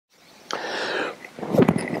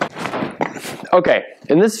Okay,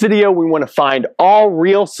 in this video we want to find all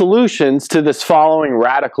real solutions to this following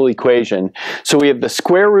radical equation. So we have the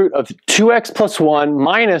square root of 2x plus 1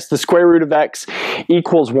 minus the square root of x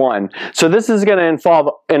equals 1. So this is going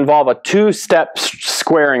to involve a two-step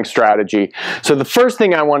squaring strategy. So the first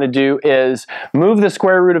thing I want to do is move the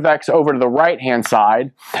square root of x over to the right-hand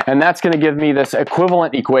side, and that's going to give me this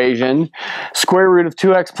equivalent equation. Square root of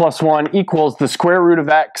 2x plus 1 equals the square root of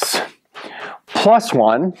x plus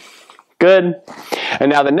 1. Good.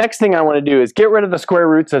 And now the next thing I want to do is get rid of the square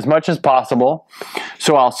roots as much as possible.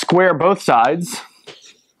 So I'll square both sides.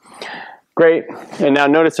 Great. And now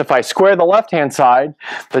notice if I square the left-hand side,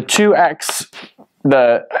 the 2x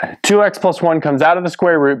plus 1 comes out of the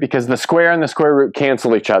square root because the square and the square root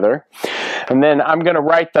cancel each other. And then I'm going to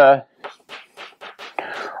write the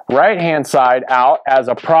right-hand side out as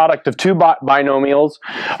a product of two binomials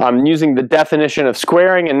using the definition of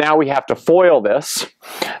squaring, and now we have to FOIL this.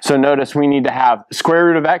 So notice we need to have square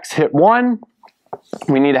root of x hit 1.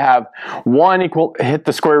 We need to have 1 hit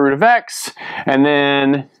the square root of x, and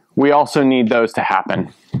then we also need those to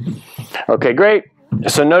happen. Okay, great.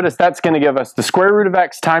 So notice that's going to give us the square root of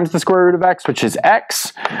x times the square root of x, which is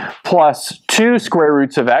x, plus 2 square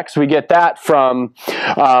roots of x. We get that from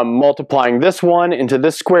multiplying this one into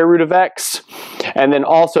this square root of x, and then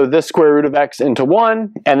also this square root of x into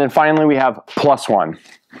 1, and then finally we have plus 1.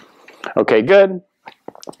 Okay, good.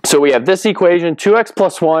 So we have this equation, 2x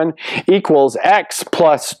plus 1 equals x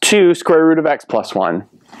plus 2 square root of x plus 1.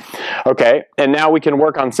 Okay, and now we can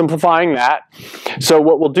work on simplifying that. So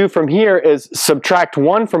what we'll do from here is subtract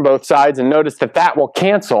 1 from both sides, and notice that that will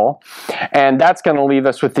cancel, and that's going to leave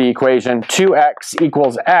us with the equation 2x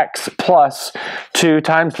equals x plus 2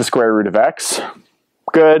 times the square root of x.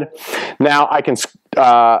 Good. Now I can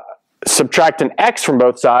subtract an x from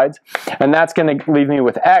both sides, and that's going to leave me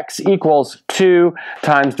with x equals 2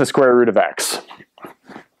 times the square root of x.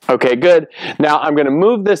 Okay, good. Now I'm going to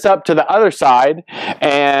move this up to the other side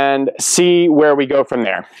and see where we go from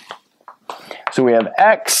there. So we have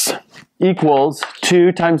x equals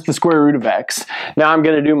 2 times the square root of x. Now I'm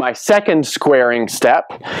going to do my second squaring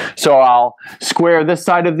step. So I'll square this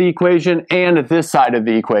side of the equation and this side of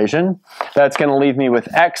the equation. That's going to leave me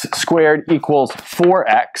with x squared equals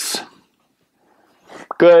 4x.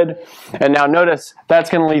 Good. And now notice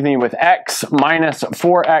that's going to leave me with x minus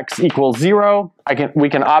 4x equals 0. We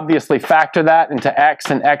can obviously factor that into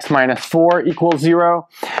x, and x minus 4 equals 0.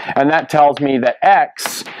 And that tells me that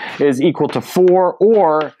x is equal to 0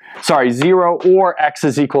 or x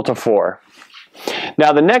is equal to 4.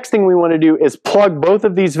 Now the next thing we want to do is plug both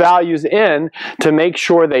of these values in to make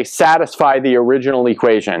sure they satisfy the original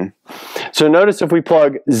equation. So notice if we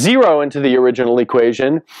plug 0 into the original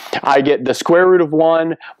equation, I get the square root of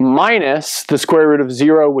 1 minus the square root of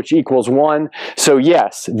 0, which equals 1. So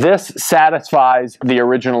yes, this satisfies the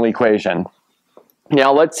original equation.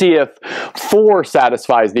 Now let's see if 4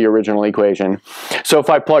 satisfies the original equation. So if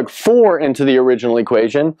I plug 4 into the original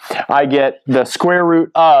equation, I get the square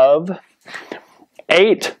root of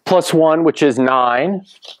 8 plus 1, which is 9,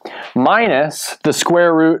 minus the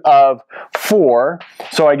square root of 4.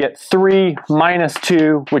 So I get 3 minus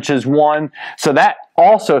 2, which is 1. So that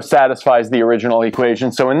also satisfies the original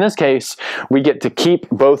equation. So in this case, we get to keep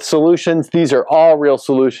both solutions. These are all real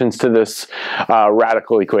solutions to this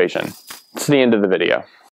radical equation. It's the end of the video.